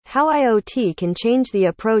How IoT can change the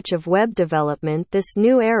approach of web development. This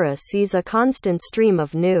new era sees a constant stream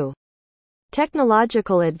of new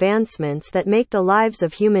technological advancements that make the lives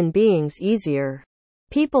of human beings easier.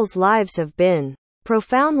 People's lives have been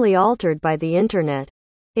profoundly altered by the internet.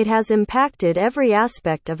 It has impacted every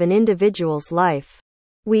aspect of an individual's life.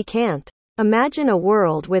 We can't imagine a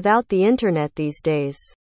world without the internet these days.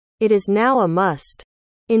 It is now a must.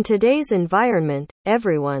 In today's environment,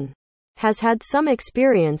 everyone has had some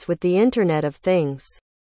experience with the Internet of Things.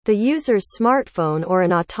 The user's smartphone or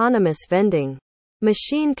an autonomous vending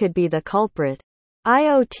machine could be the culprit.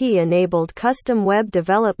 IoT-enabled custom web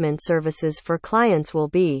development services for clients will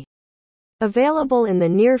be available in the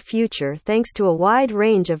near future thanks to a wide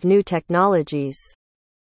range of new technologies.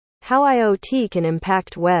 How IoT can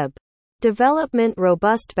impact web development.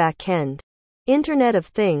 Robust backend. Internet of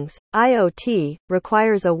Things, IoT,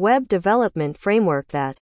 requires a web development framework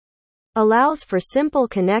that allows for simple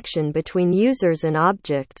connection between users and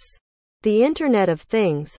objects. The Internet of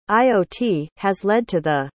Things, IoT, has led to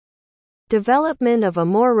the development of a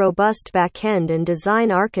more robust backend and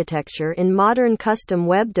design architecture in modern custom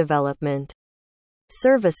web development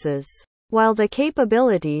services. While the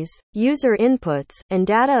capabilities, user inputs, and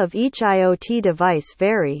data of each IoT device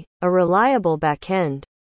vary, a reliable backend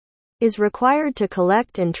is required to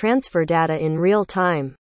collect and transfer data in real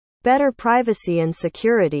time. Better privacy and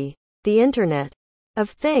security. The Internet of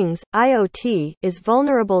Things, IoT, is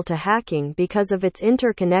vulnerable to hacking because of its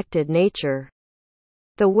interconnected nature.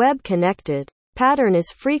 The web-connected pattern is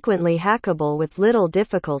frequently hackable with little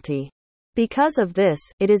difficulty. Because of this,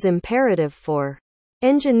 it is imperative for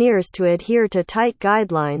engineers to adhere to tight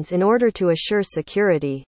guidelines in order to assure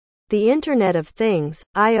security. The Internet of Things,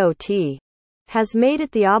 IoT, has made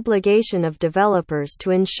it the obligation of developers to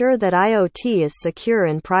ensure that IoT is secure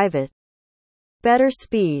and private. Better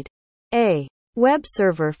speed. A web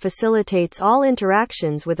server facilitates all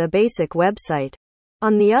interactions with a basic website.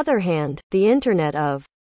 On the other hand, the Internet of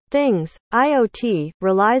Things, IoT,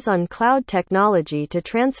 relies on cloud technology to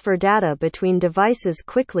transfer data between devices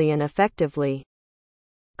quickly and effectively.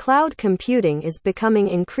 Cloud computing is becoming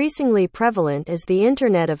increasingly prevalent as the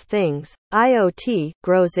Internet of Things, IoT,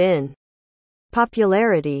 grows in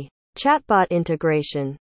popularity. Chatbot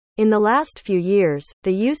integration. In the last few years,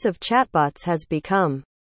 the use of chatbots has become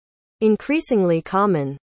increasingly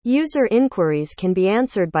common. User inquiries can be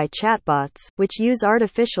answered by chatbots, which use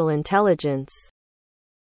artificial intelligence.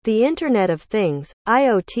 The Internet of Things,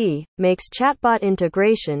 IoT, makes chatbot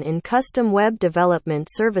integration in custom web development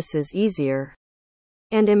services easier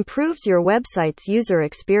and improves your website's user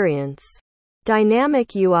experience.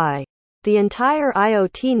 Dynamic UI. The entire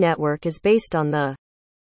IoT network is based on the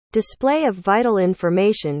display of vital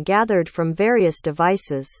information gathered from various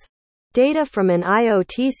devices. Data from an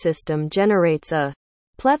IoT system generates a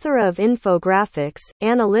plethora of infographics,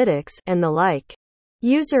 analytics, and the like.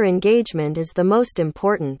 User engagement is the most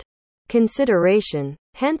important consideration,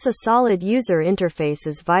 hence a solid user interface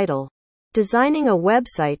is vital. Designing a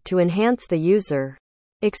website to enhance the user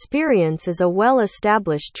experience is a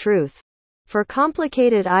well-established truth. For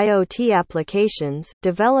complicated IoT applications,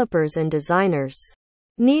 developers and designers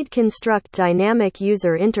need construct dynamic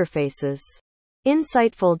user interfaces.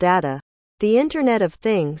 Insightful data. The Internet of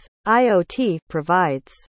Things, IoT,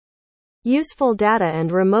 provides useful data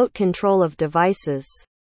and remote control of devices.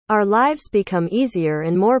 Our lives become easier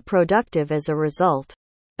and more productive as a result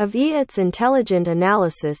of IoT's intelligent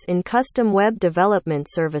analysis in custom web development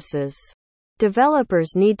services.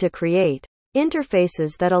 Developers need to create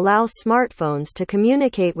interfaces that allow smartphones to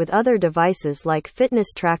communicate with other devices like fitness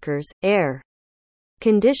trackers, air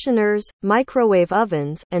conditioners, microwave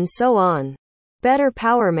ovens, and so on. Better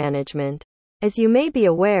power management. As you may be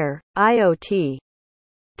aware, IoT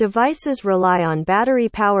devices rely on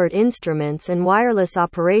battery-powered instruments and wireless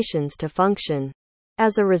operations to function.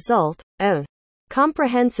 As a result, a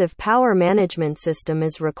comprehensive power management system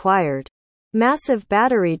is required. Massive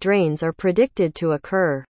battery drains are predicted to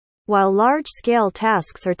occur while large-scale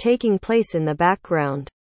tasks are taking place in the background.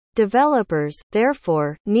 Developers,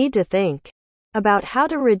 therefore, need to think about how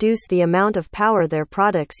to reduce the amount of power their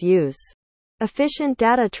products use. Efficient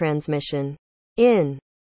data transmission. In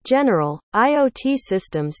general, IoT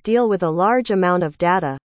systems deal with a large amount of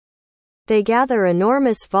data. They gather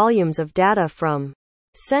enormous volumes of data from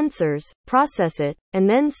sensors, process it, and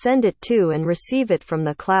then send it to and receive it from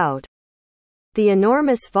the cloud. The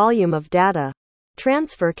enormous volume of data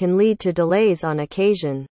transfer can lead to delays on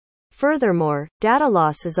occasion. Furthermore, data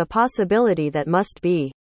loss is a possibility that must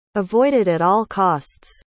be avoided at all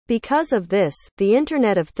costs. Because of this, the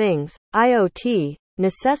Internet of Things, IoT,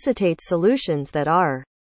 necessitates solutions that are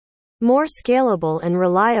more scalable and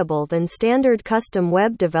reliable than standard custom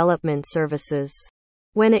web development services.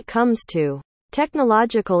 When it comes to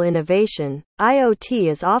technological innovation, IoT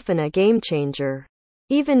is often a game changer.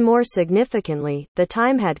 Even more significantly, the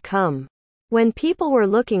time had come when people were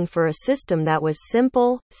looking for a system that was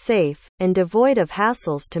simple, safe, and devoid of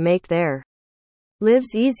hassles to make their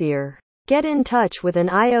lives easier. Get in touch with an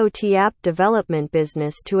IoT app development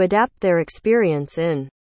business to adapt their experience in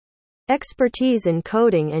expertise in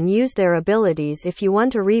coding and use their abilities if you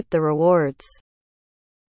want to reap the rewards.